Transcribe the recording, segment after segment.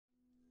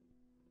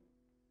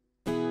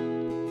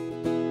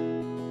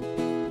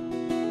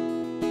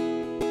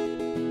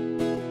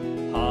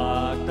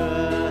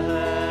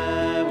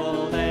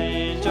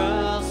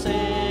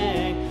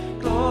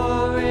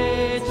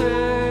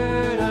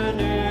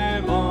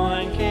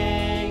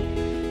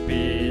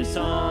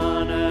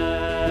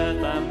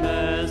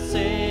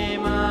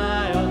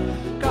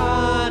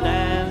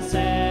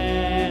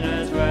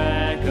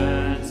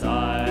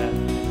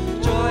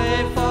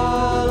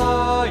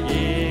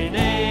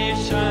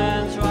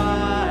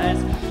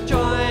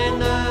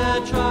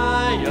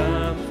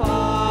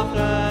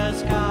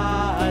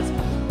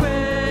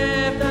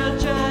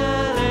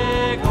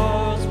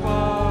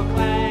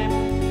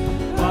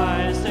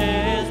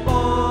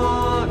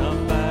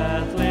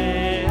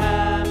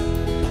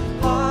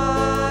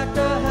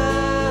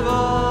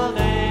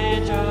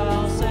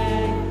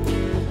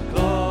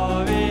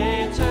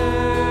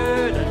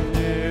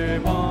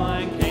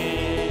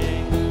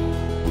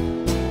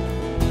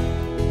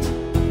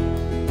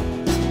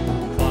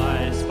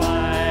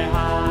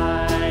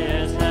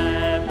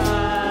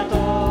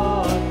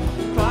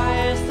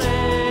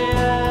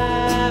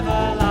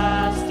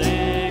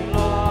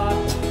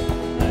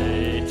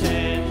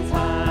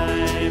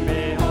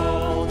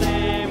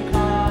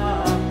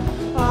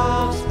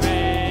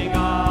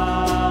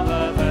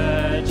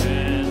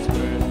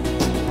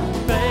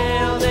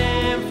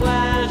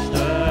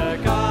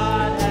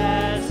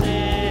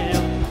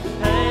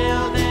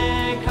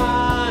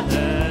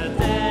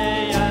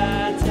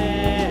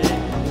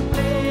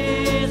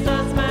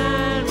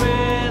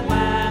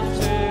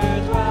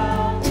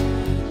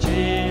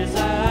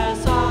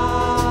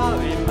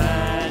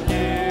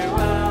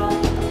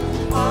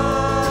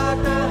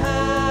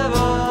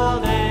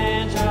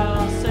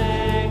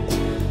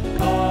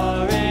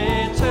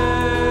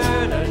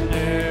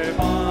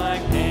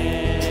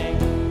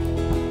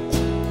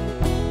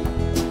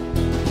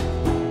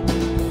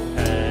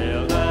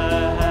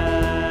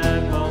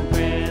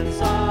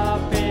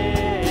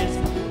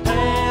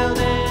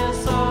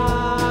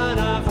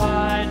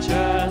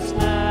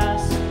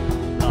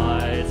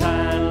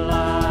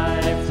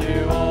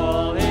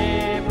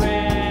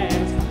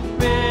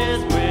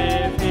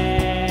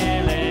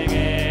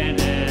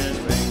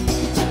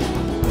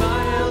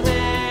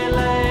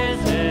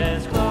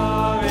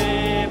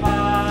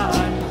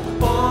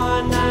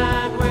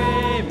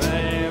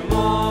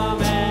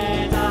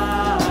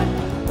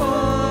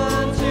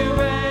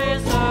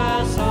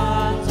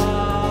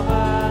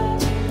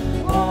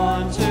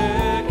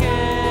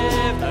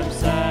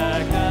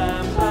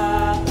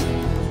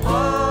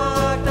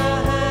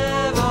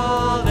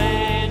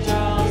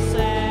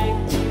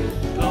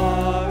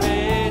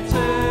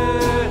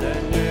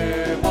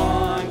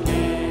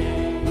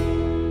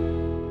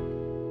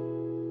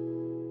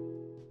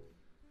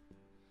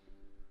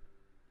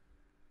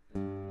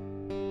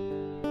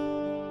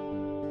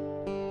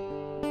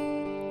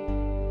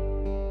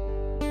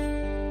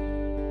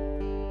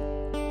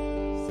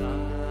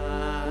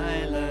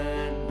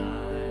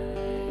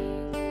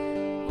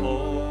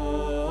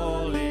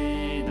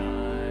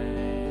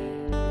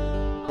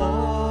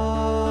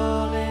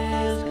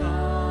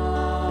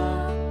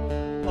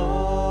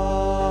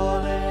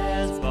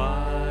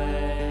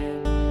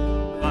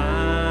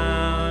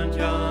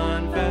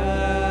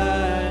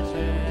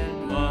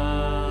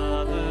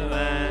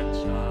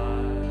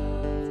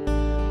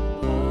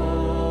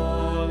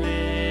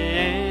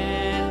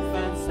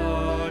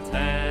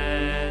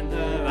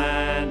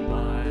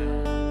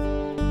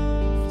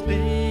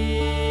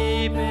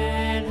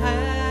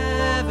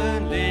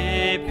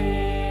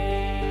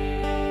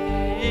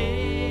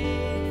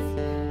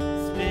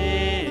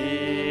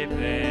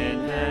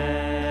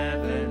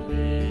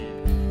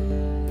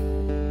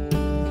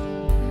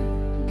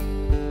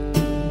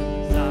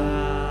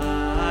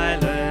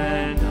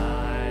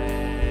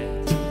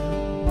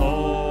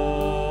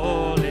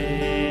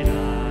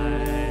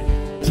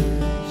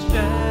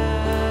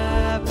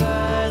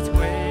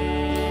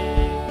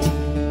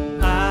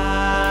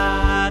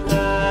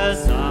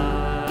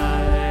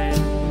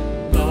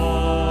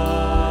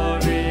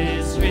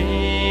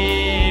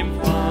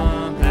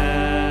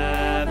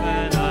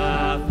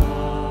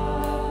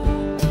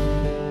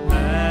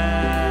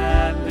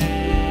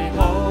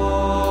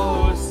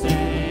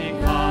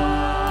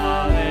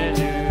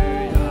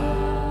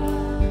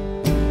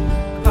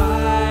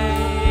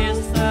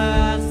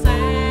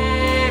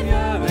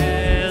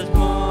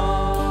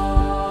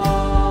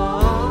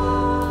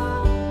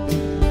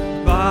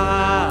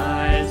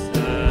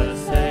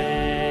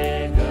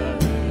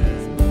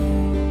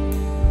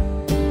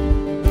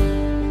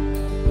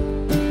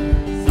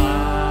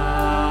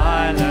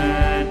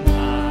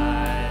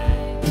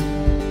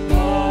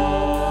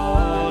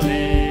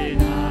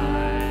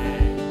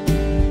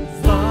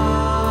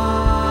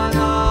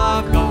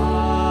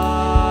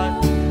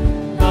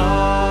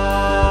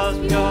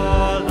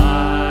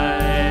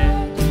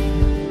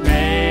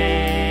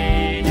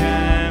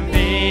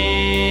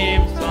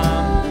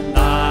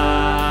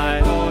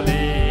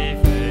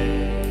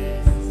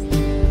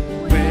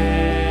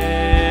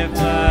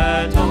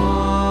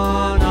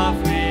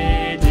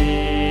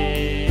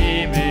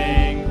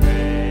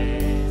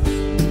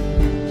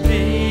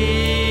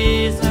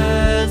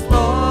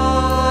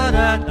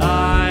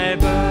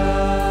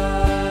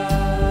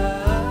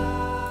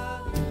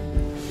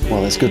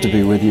it's good to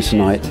be with you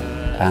tonight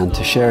and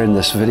to share in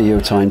this video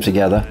time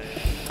together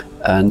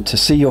and to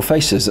see your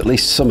faces, at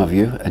least some of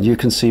you, and you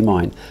can see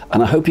mine.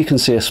 And I hope you can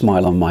see a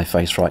smile on my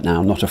face right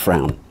now, not a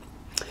frown.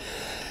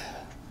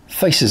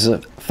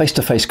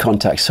 Face-to-face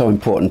contact is so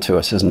important to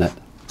us, isn't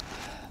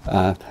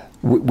it?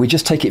 We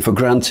just take it for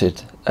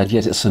granted, and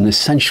yet it's an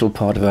essential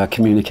part of our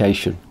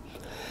communication.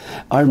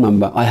 I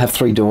remember I have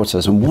 3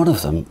 daughters, and one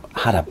of them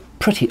had a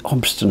pretty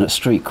obstinate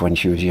streak when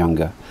she was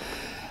younger.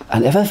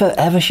 And if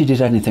ever she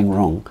did anything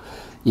wrong,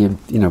 you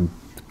know,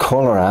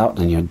 call her out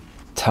and you'd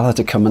tell her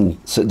to come and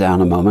sit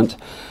down a moment,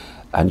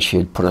 and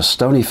she'd put a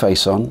stony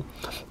face on,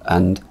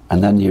 and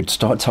then you'd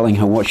start telling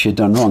her what she'd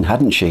done wrong,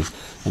 hadn't she?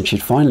 And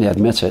she'd finally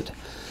admit it,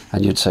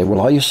 and you'd say,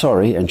 well, are you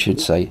sorry? And she'd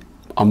say,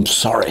 I'm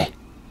sorry.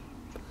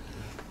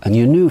 And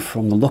you knew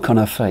from the look on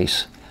her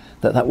face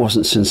that that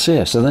wasn't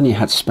sincere. So then you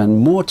had to spend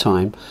more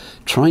time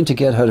trying to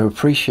get her to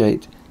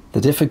appreciate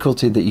the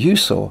difficulty that you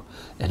saw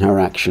in her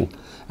action,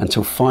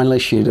 until finally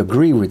she'd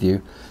agree with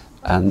you,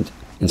 and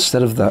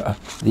instead of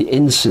the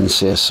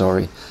insincere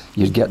sorry,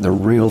 you'd get the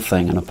real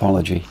thing, an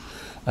apology,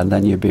 and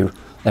then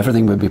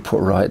everything would be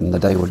put right and the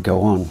day would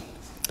go on.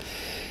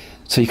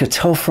 So you could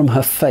tell from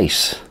her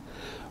face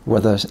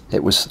whether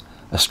it was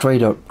a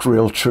straight up,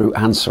 real, true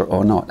answer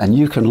or not. And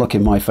you can look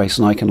in my face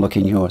and I can look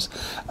in yours,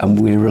 and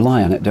we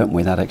rely on it, don't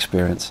we, that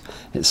experience.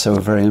 It's so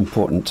very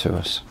important to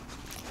us.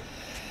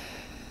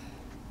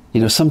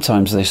 You know,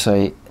 sometimes they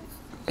say,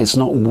 it's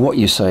not what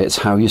you say, it's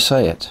how you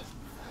say it.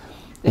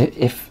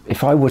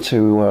 If I were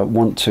to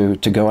want to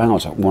go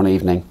out one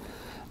evening,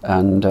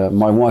 and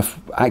my wife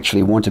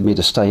actually wanted me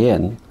to stay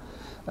in,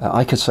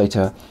 I could say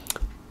to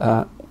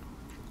her,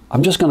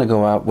 I'm just going to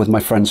go out with my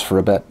friends for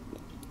a bit.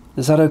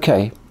 Is that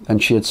okay?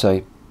 And she'd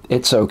say,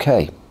 it's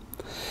okay.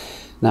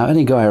 Now,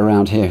 any guy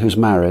around here who's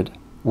married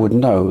would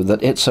know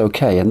that it's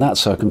okay in that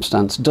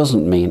circumstance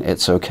doesn't mean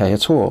it's okay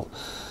at all.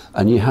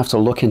 And you have to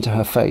look into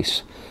her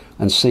face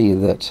and see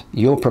that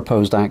your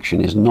proposed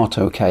action is not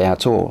okay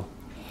at all.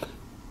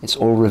 It's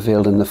all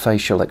revealed in the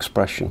facial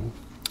expression.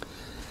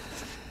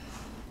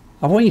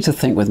 I want you to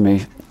think with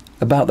me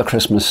about the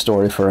Christmas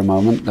story for a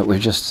moment that we've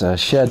just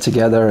shared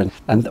together,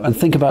 and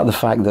think about the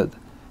fact that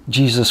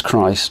Jesus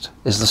Christ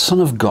is the Son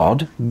of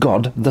God,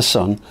 God the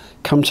Son,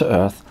 come to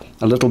earth,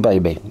 a little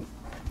baby.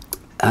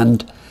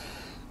 And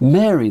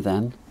Mary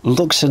then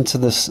looks into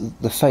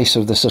the face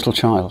of this little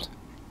child.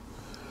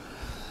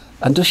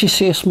 And does she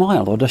see a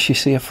smile or does she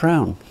see a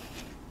frown?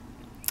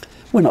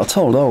 We're not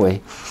told, are we?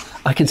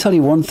 I can tell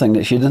you one thing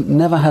that she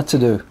never had to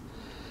do.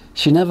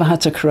 She never had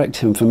to correct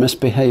him for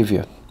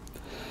misbehavior.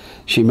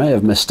 She may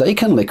have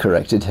mistakenly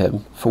corrected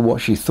him for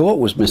what she thought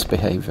was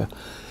misbehavior,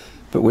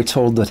 but we're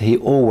told that he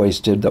always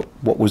did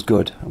what was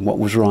good and what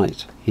was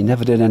right. He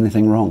never did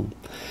anything wrong.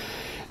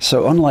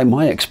 So unlike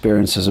my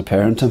experience as a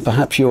parent, and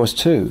perhaps yours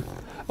too,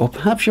 or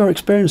perhaps your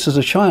experience as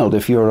a child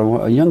if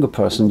you're a younger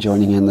person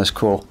joining in this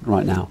call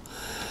right now,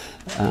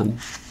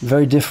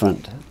 very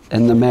different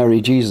in the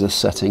Mary Jesus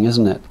setting,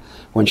 isn't it?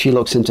 When she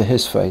looks into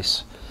his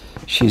face,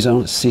 she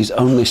sees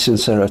only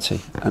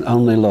sincerity and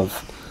only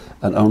love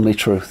and only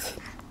truth.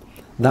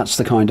 That's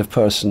the kind of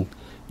person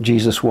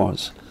Jesus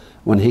was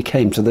when he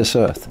came to this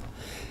earth.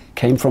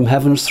 Came from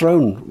heaven's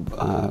throne,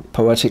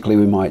 poetically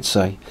we might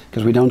say,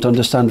 because we don't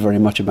understand very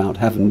much about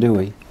heaven, do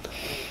we?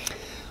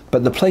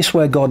 But the place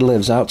where God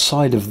lives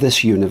outside of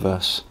this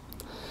universe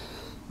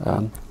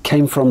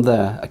came from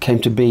there, came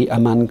to be a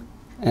man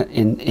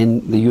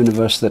in the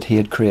universe that he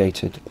had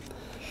created.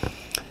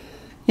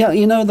 Yeah,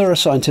 you know, there are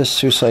scientists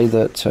who say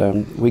that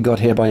we got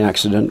here by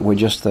accident. We're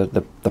just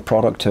the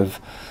product of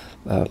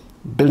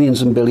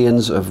billions and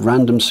billions of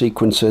random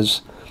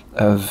sequences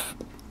of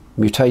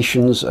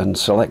mutations and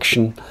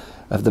selection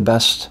of the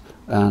best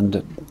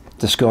and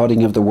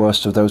discarding of the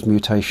worst of those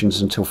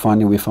mutations until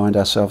finally we find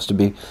ourselves to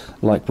be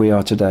like we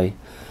are today.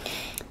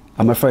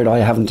 I'm afraid I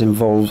haven't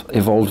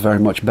evolved very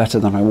much better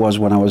than I was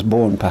when I was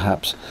born,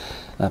 perhaps.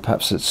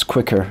 Perhaps it's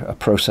quicker a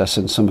process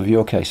in some of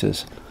your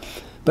cases.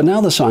 But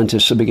now the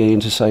scientists are beginning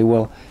to say,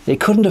 well,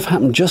 it couldn't have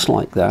happened just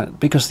like that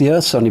because the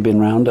Earth's only been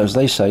round, as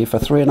they say, for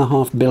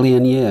 3.5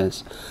 billion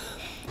years.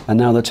 And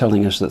now they're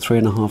telling us that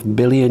 3.5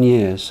 billion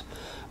years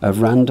of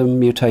random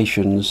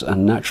mutations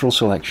and natural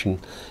selection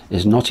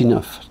is not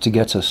enough to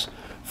get us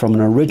from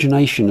an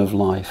origination of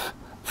life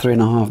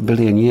 3.5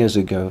 billion years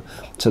ago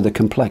to the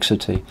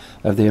complexity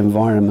of the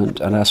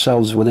environment and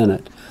ourselves within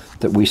it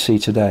that we see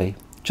today.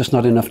 Just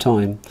not enough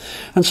time.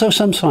 And so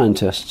some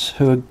scientists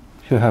who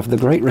have the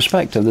great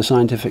respect of the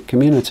scientific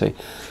community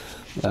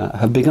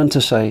have begun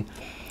to say,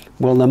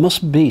 well, there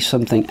must be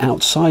something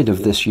outside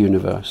of this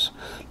universe,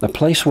 a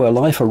place where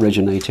life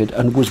originated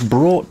and was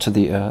brought to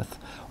the earth,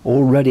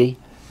 already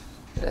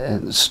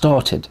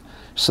started,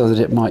 so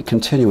that it might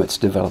continue its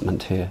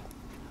development here.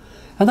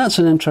 And that's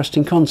an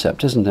interesting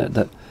concept, isn't it?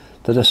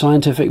 That a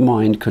scientific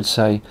mind could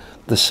say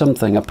there's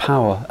something, a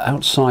power,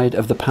 outside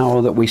of the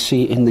power that we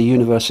see in the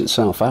universe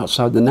itself,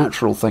 outside the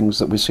natural things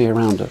that we see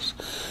around us.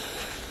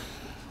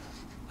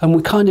 And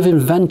we kind of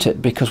invent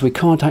it because we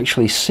can't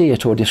actually see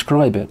it or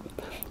describe it,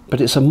 but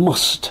it's a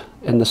must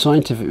in the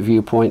scientific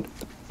viewpoint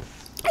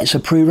It's a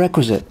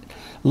prerequisite.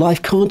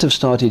 Life can't have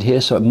started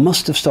here, so it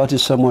must have started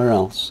somewhere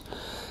else.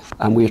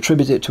 And we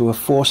attribute it to a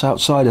force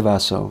outside of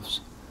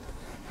ourselves.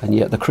 And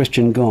yet the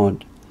Christian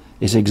God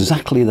is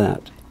exactly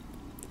that.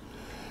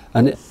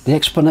 And the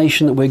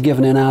explanation that we're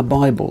given in our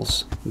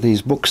Bibles,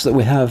 these books that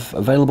we have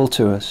available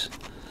to us,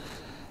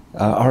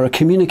 are a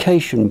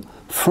communication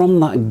from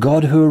that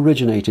God who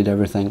originated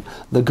everything,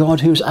 the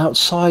God who's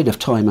outside of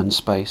time and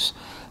space,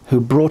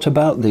 who brought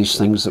about these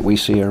things that we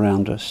see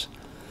around us,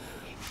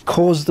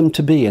 caused them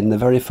to be in the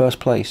very first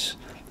place,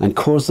 and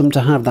caused them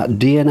to have that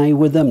DNA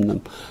within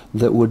them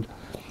that would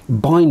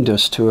bind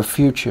us to a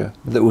future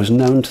that was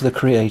known to the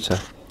Creator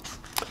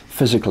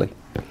physically.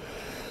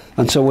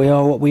 And so we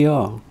are what we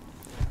are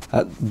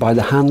by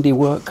the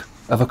handiwork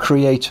of a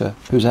Creator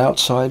who's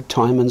outside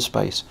time and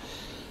space.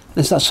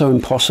 Is that so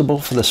impossible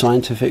for the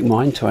scientific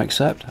mind to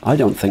accept? I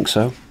don't think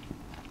so.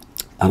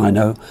 And I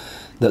know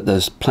that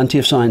there's plenty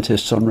of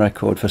scientists on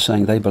record for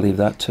saying they believe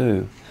that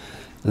too.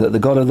 That the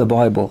God of the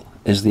Bible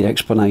is the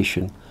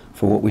explanation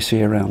for what we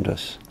see around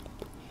us.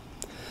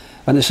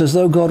 And it's as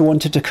though God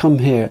wanted to come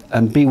here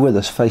and be with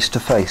us face to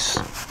face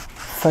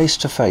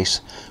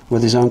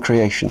with his own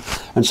creation.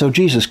 And so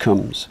Jesus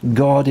comes,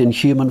 God in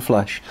human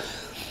flesh,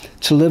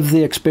 to live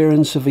the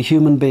experience of a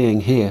human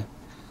being here,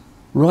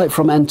 right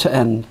from end to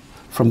end,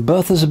 from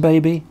birth as a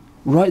baby,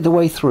 right the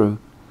way through,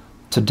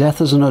 to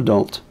death as an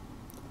adult.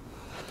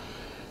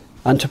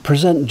 And to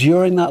present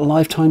during that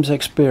lifetime's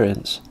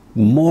experience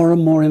more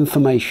and more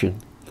information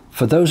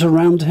for those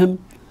around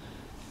him,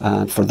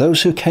 and for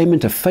those who came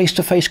into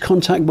face-to-face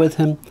contact with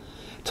him,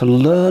 to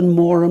learn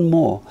more and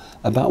more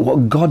about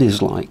what God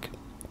is like.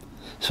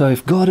 So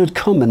if God had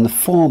come in the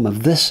form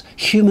of this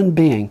human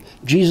being,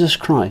 Jesus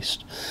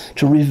Christ,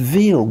 to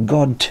reveal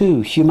God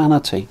to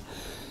humanity,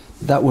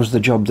 that was the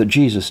job that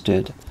Jesus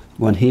did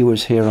when he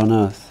was here on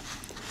earth.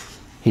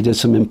 He did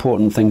some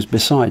important things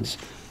besides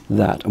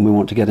that, and we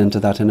want to get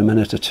into that in a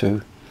minute or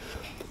two.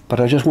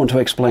 But I just want to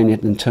explain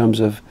it in terms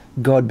of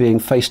God being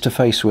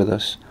face-to-face with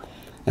us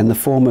in the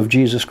form of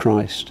Jesus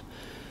Christ,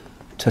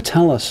 to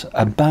tell us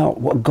about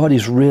what God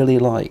is really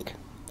like,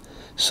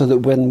 so that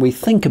when we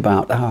think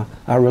about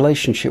our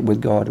relationship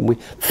with God, and we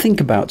think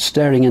about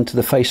staring into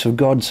the face of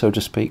God, so to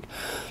speak,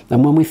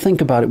 and when we think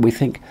about it, we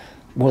think,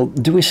 well,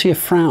 do we see a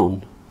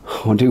frown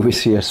or do we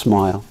see a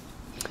smile?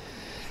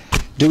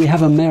 Do we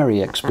have a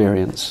Mary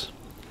experience,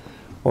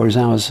 or is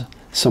ours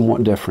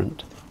somewhat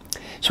different?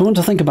 So I want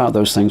to think about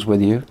those things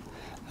with you.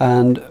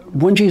 And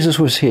when Jesus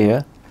was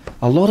here,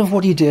 a lot of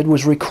what he did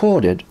was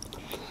recorded,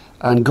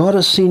 and God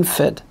has seen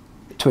fit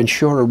to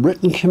ensure a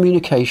written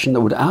communication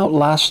that would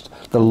outlast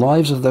the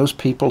lives of those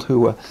people who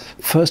were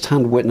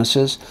first-hand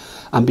witnesses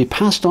and be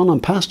passed on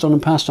and passed on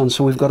and passed on.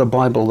 So we've got a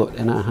Bible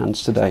in our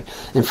hands today.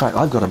 In fact,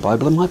 I've got a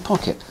Bible in my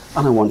pocket,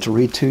 and I want to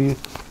read to you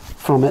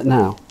from it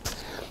now.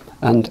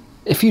 And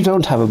if you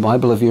don't have a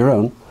Bible of your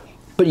own,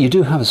 but you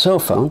do have a cell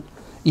phone,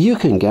 you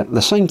can get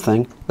the same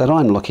thing that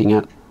I'm looking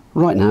at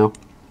right now,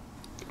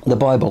 the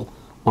Bible,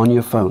 on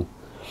your phone.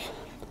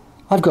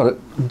 I've got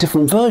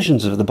different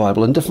versions of the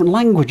Bible and different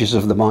languages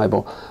of the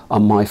Bible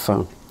on my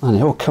phone, and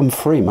they all come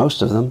free,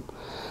 most of them.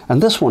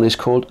 And this one is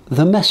called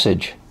The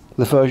Message.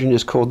 The version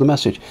is called The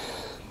Message.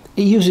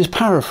 It uses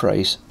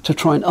paraphrase to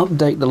try and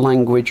update the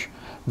language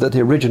that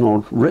the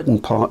original written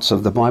parts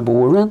of the Bible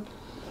were in,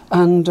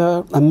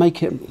 and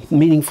make it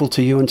meaningful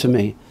to you and to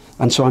me.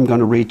 And so I'm going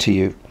to read to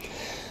you.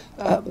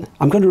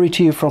 I'm going to read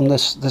to you from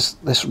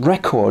this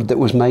record that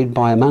was made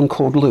by a man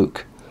called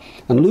Luke.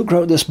 And Luke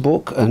wrote this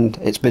book, and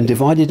it's been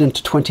divided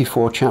into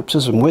 24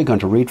 chapters, and we're going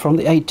to read from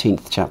the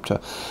 18th chapter,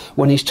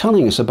 when he's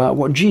telling us about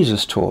what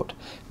Jesus taught.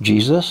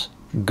 Jesus,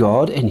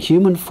 God in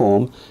human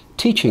form,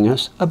 teaching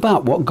us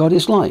about what God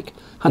is like.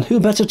 And who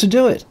better to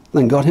do it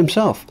than God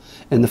himself,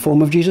 in the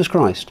form of Jesus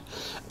Christ?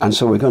 And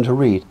so we're going to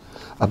read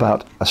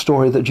about a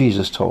story that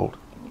Jesus told.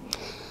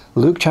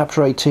 Luke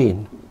chapter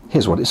 18,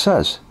 here's what it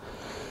says.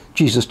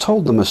 Jesus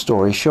told them a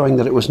story showing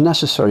that it was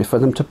necessary for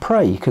them to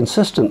pray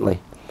consistently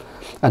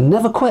and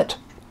never quit.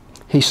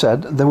 He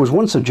said, there was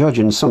once a judge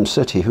in some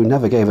city who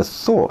never gave a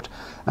thought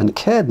and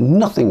cared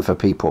nothing for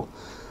people.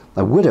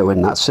 A widow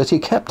in that city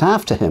kept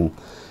after him.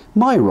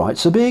 My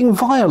rights are being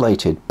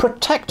violated.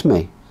 Protect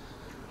me.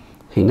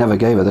 He never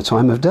gave her the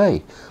time of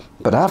day.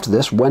 But after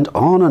this went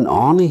on and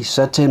on, he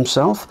said to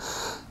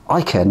himself,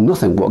 I care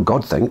nothing what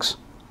God thinks,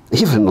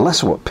 even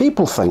less what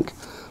people think.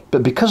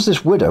 But because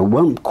this widow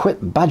won't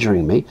quit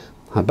badgering me,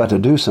 I better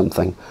do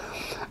something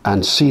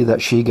and see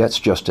that she gets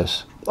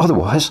justice.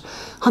 Otherwise,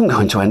 I'm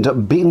going to end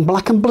up beaten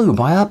black and blue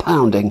by her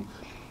pounding.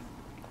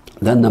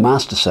 Then the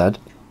master said,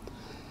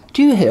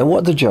 do you hear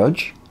what the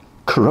judge,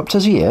 corrupt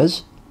as he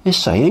is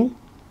saying?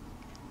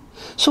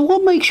 So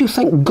what makes you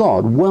think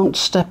God won't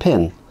step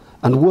in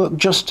and work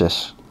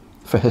justice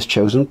for his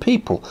chosen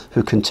people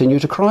who continue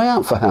to cry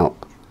out for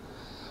help?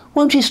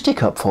 Won't he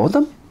stick up for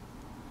them?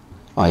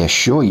 I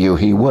assure you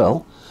he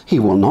will. He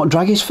will not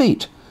drag his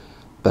feet.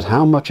 But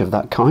how much of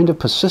that kind of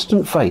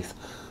persistent faith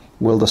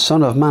will the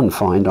Son of Man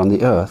find on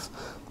the earth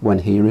when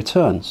he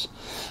returns?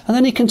 And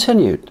then he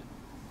continued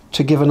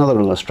to give another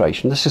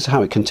illustration. This is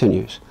how it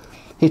continues.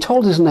 He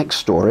told his next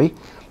story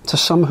to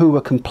some who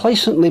were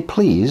complacently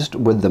pleased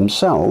with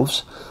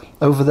themselves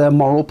over their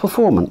moral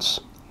performance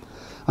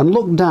and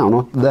looked down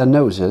on their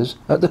noses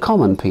at the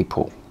common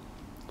people.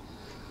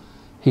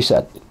 He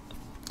said,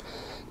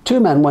 "Two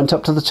men went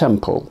up to the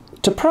temple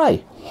to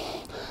pray.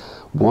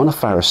 One a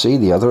Pharisee,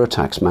 the other a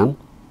taxman.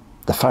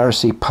 The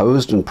Pharisee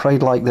posed and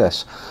prayed like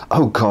this: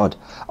 'Oh God,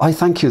 I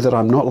thank you that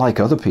I'm not like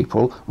other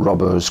people,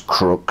 robbers,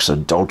 crooks,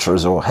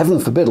 adulterers, or heaven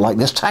forbid like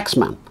this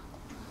taxman.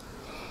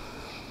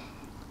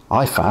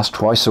 I fast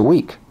twice a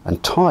week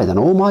and tithe in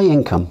all my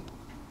income.'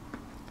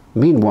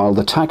 Meanwhile,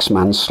 the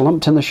taxman,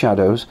 slumped in the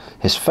shadows,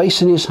 his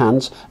face in his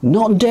hands,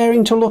 not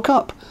daring to look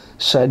up,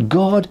 said,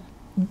 'God,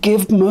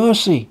 give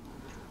mercy.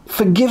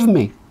 Forgive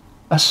me,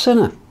 a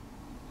sinner.'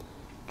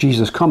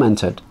 Jesus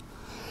commented,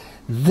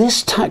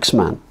 'This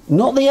taxman,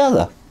 not the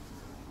other,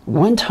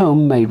 went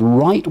home made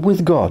right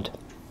with God.'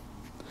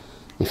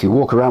 If you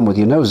walk around with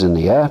your nose in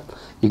the air,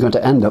 you're going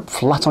to end up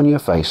flat on your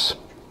face.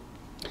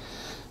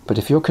 But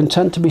if you're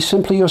content to be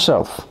simply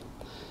yourself,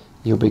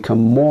 you'll become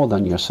more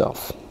than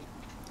yourself."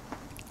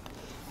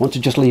 I want to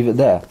just leave it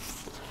there.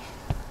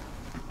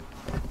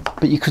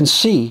 But you can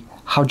see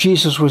how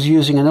Jesus was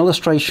using an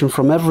illustration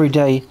from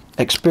everyday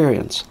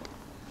experience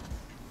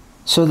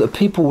so that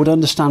people would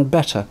understand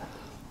better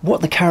what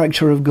the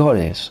character of God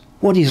is,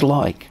 what he's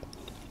like,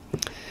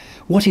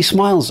 what he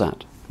smiles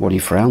at, what he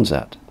frowns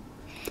at.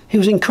 He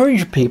was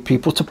encouraging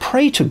people to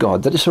pray to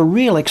God that it's a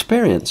real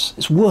experience,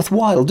 it's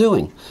worthwhile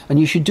doing, and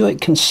you should do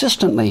it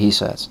consistently, he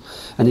says.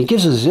 And he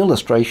gives us his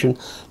illustration,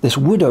 this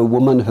widow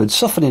woman who had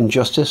suffered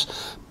injustice,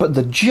 but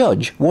the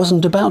judge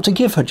wasn't about to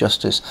give her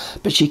justice,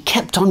 but she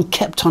kept on,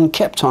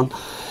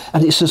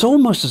 and it says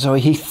almost as though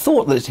he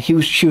thought that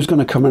she was going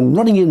to come and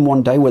running in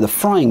one day with a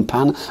frying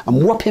pan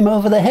and whop him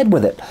over the head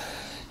with it.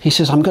 He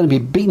says, "I'm going to be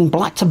beaten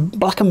black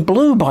and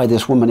blue by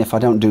this woman if I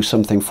don't do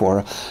something for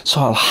her, so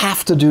I'll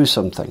have to do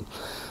something."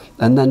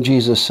 And then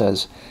Jesus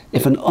says,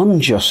 if an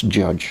unjust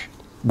judge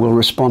will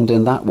respond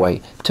in that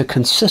way to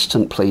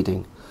consistent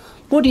pleading,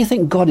 what do you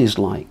think God is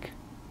like?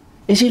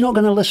 Is he not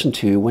going to listen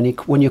to you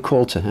when you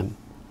call to him?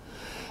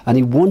 And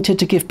he wanted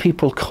to give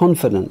people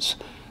confidence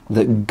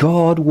that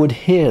God would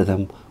hear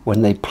them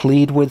when they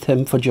plead with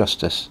him for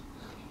justice.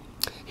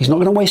 He's not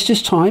going to waste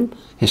his time.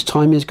 His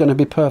time is going to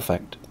be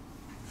perfect.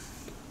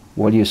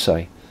 What do you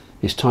say?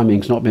 His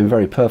timing's not been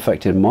very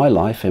perfect in my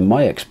life, in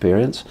my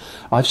experience.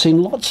 I've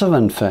seen lots of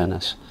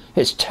unfairness.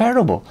 It's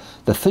terrible,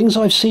 the things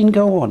I've seen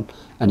go on,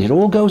 and it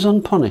all goes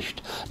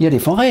unpunished. Yet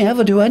if I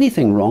ever do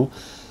anything wrong,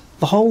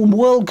 the whole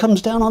world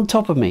comes down on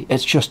top of me.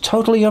 It's just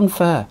totally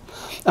unfair.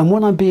 And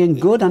when I'm being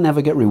good, I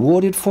never get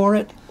rewarded for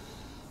it.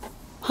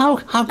 How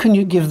can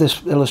you give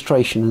this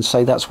illustration and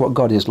say that's what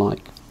God is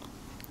like?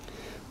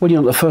 Well,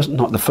 you're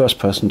not the first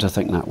person to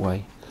think that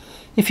way.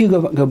 If you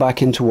go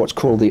back into what's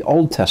called the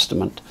Old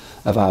Testament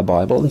of our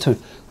Bible, into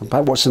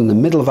about what's in the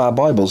middle of our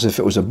Bibles, if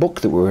it was a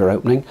book that we were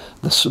opening,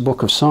 the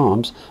book of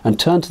Psalms, and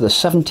turn to the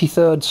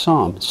 73rd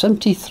Psalm,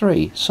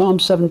 Psalm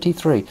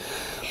 73.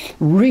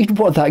 Read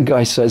what that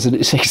guy says, and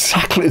it's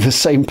exactly the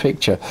same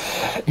picture.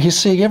 He's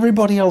seeing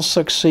everybody else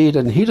succeed,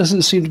 and he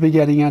doesn't seem to be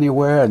getting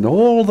anywhere, and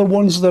all the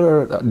ones that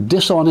are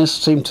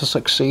dishonest seem to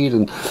succeed,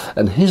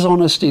 and his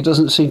honesty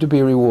doesn't seem to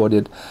be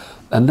rewarded.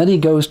 And then he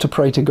goes to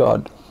pray to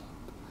God.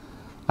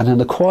 And in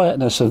the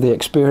quietness of the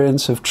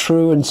experience of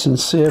true and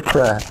sincere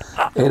prayer,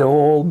 it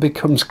all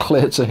becomes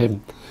clear to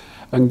him.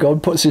 And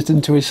God puts it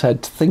into his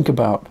head to think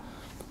about,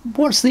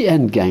 what's the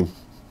end game?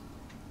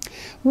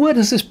 Where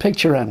does this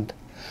picture end?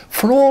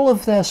 For all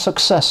of their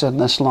success in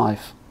this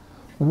life,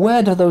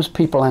 where do those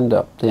people end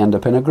up? They end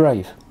up in a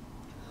grave.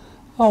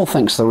 Oh,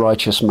 thinks the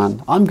righteous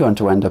man, I'm going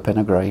to end up in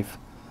a grave.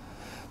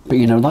 But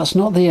you know, that's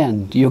not the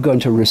end. You're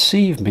going to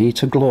receive me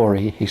to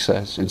glory, he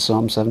says in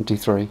Psalm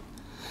 73.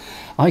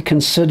 I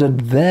considered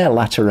their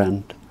latter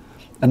end,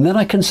 and then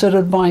I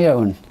considered my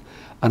own,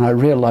 and I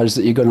realized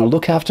that you're going to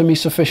look after me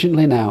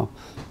sufficiently now,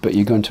 but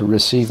you're going to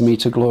receive me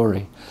to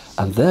glory,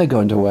 and they're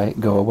going to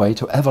go away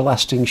to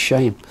everlasting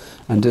shame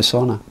and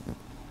dishonor.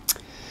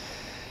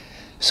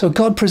 So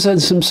God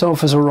presents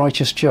himself as a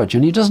righteous judge,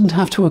 and he doesn't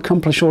have to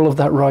accomplish all of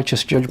that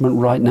righteous judgment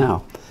right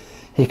now.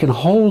 He can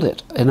hold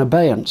it in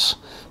abeyance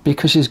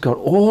because he's got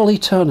all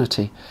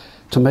eternity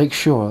to make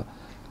sure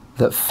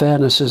that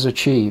fairness is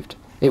achieved.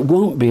 It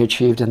won't be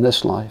achieved in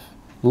this life.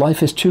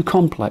 Life is too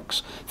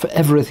complex for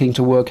everything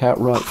to work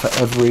out right for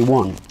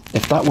everyone.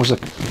 If that was a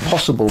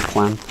possible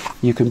plan,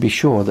 you can be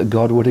sure that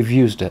God would have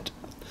used it.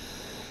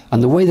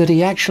 And the way that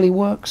he actually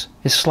works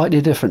is slightly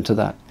different to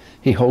that.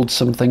 He holds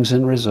some things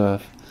in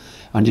reserve,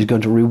 and he's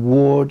going to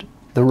reward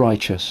the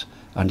righteous,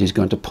 and he's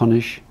going to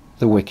punish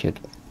the wicked.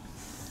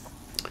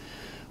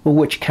 Well,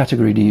 which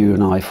category do you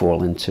and I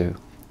fall into?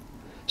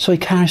 So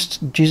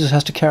Jesus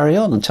has to carry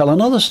on and tell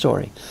another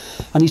story.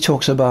 And he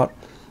talks about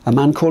a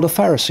man called a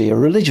Pharisee, a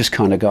religious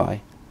kind of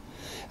guy.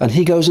 And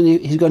he goes and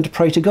he's going to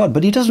pray to God,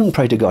 but he doesn't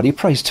pray to God, he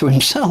prays to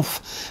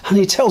himself. And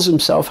he tells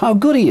himself how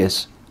good he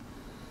is.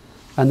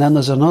 And then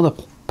there's another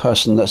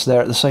person that's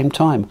there at the same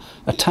time,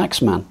 a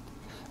tax man.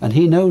 And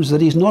he knows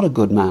that he's not a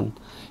good man.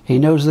 He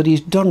knows that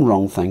he's done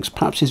wrong things.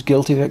 Perhaps he's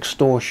guilty of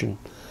extortion.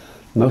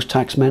 Most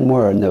taxmen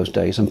were in those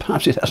days, and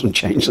perhaps it hasn't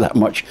changed that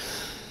much.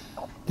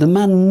 The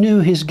man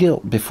knew his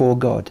guilt before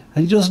God,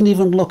 and he doesn't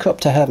even look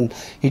up to heaven.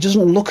 He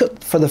doesn't look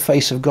up for the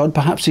face of God.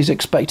 Perhaps he's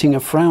expecting a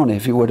frown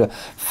if he were to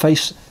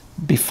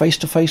be face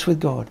to face with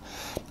God.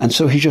 And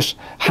so he just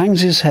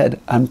hangs his head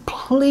and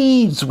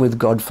pleads with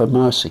God for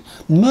mercy.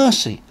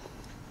 Mercy,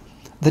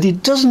 that he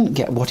doesn't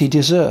get what he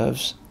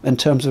deserves in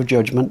terms of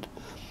judgment,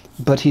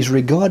 but he's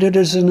regarded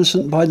as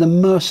innocent by the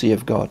mercy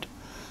of God,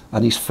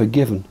 and he's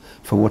forgiven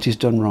for what he's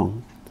done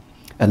wrong.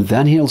 And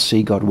then he'll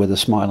see God with a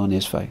smile on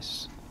his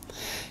face.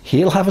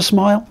 He'll have a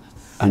smile,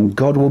 and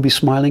God will be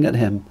smiling at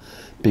him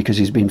because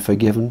he's been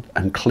forgiven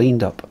and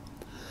cleaned up.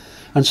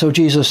 And so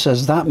Jesus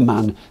says that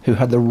man who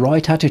had the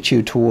right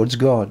attitude towards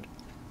God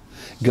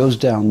goes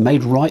down,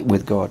 made right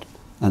with God,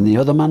 and the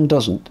other man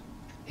doesn't.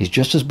 He's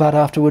just as bad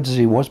afterwards as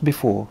he was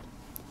before.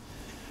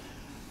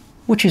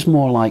 Which is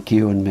more like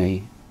you and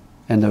me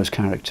in those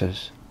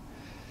characters?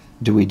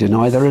 Do we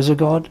deny there is a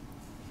God?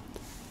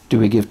 Do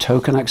we give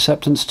token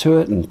acceptance to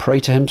it and pray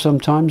to him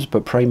sometimes,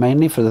 but pray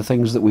mainly for the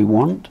things that we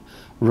want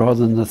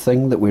rather than the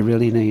thing that we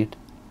really need?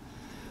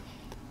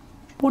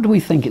 What do we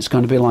think it's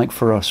going to be like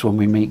for us when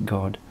we meet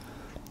God?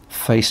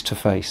 Face to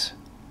face.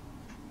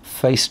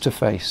 Face to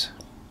face.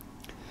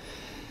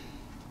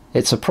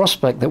 It's a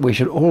prospect that we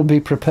should all be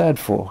prepared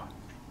for.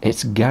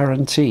 It's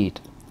guaranteed.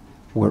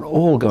 We're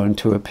all going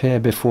to appear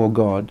before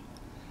God.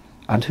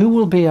 And who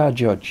will be our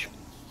judge?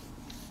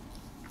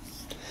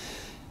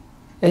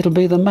 It'll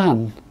be the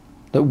man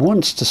that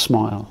wants to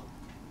smile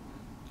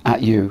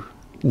at you,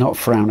 not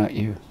frown at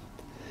you.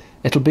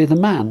 It'll be the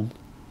man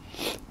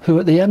who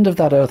at the end of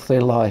that earthly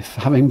life,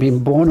 having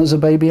been born as a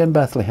baby in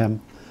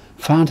Bethlehem,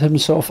 found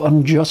himself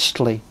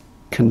unjustly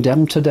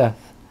condemned to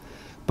death,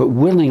 but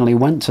willingly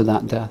went to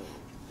that death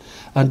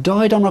and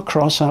died on a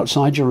cross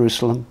outside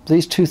Jerusalem,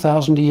 these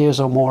 2,000 years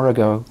or more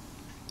ago.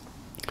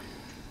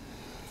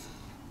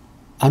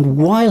 And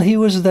while he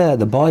was there,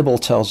 the Bible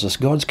tells us,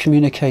 God's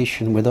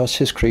communication with us,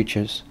 his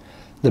creatures,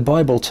 the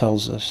Bible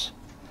tells us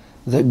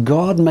that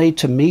God made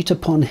to meet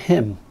upon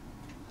him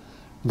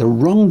the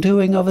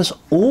wrongdoing of us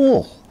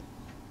all,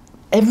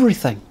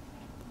 everything.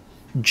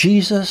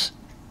 Jesus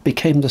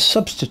became the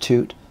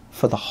substitute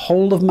for the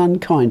whole of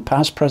mankind,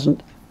 past,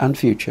 present, and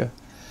future,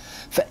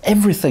 for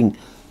everything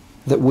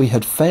that we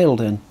had failed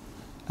in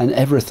and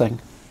everything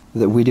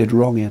that we did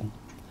wrong in.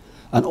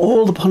 And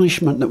all the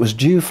punishment that was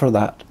due for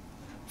that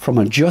from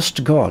a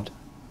just God,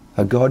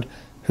 a God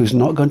who's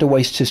not going to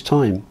waste his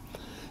time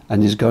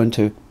and is going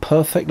to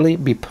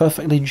be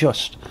perfectly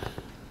just.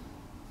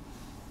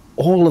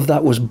 All of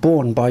that was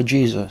borne by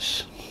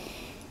Jesus.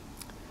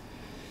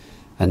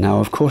 And now,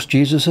 of course,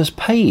 Jesus has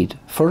paid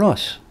for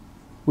us.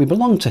 We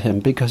belong to him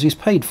because he's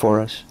paid for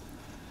us.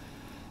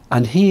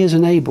 And he is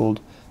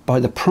enabled, by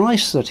the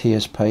price that he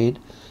has paid,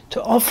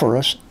 to offer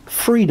us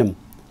freedom.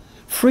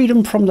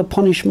 Freedom from the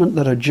punishment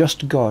that a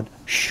just God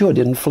should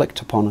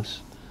inflict upon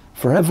us,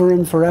 forever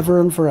and forever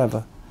and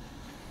forever.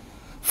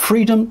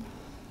 Freedom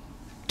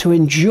to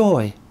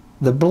enjoy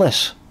the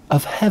bliss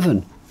of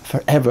heaven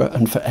forever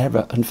and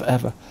forever and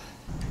forever.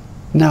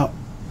 Now,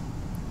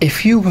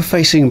 if you were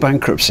facing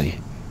bankruptcy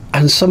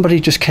and somebody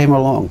just came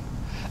along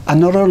and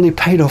not only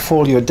paid off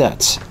all your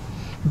debts,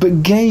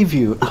 but gave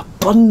you an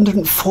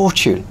abundant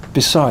fortune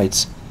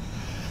besides,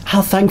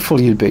 how thankful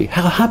you'd be,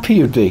 how happy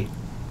you'd be.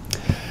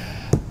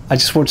 I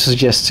just want to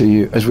suggest to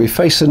you, as we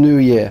face a new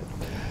year,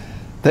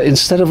 that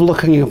instead of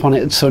looking upon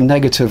it so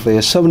negatively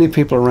as so many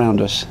people around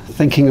us,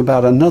 thinking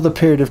about another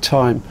period of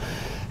time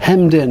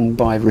hemmed in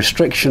by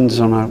restrictions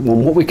on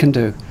what we can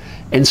do,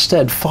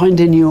 instead find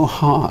in your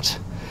heart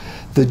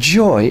the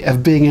joy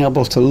of being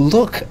able to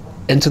look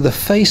into the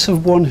face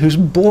of one who's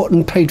bought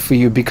and paid for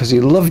you because he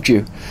loved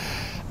you,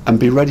 and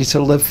be ready to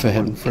live for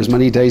him for as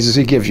many days as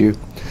he gives you.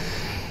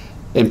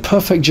 In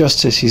perfect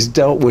justice, he's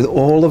dealt with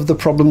all of the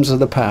problems of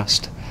the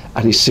past,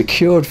 and he's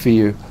secured for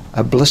you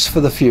a bliss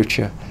for the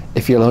future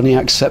if you'll only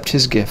accept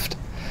his gift.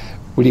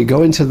 Will you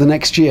go into the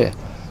next year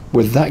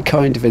with that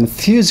kind of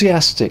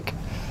enthusiastic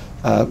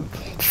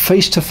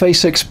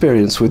face-to-face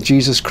experience with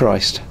Jesus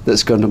Christ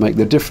that's going to make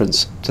the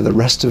difference to the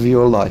rest of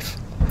your life?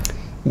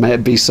 May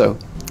it be so.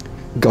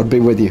 God be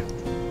with you.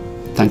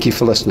 Thank you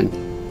for listening.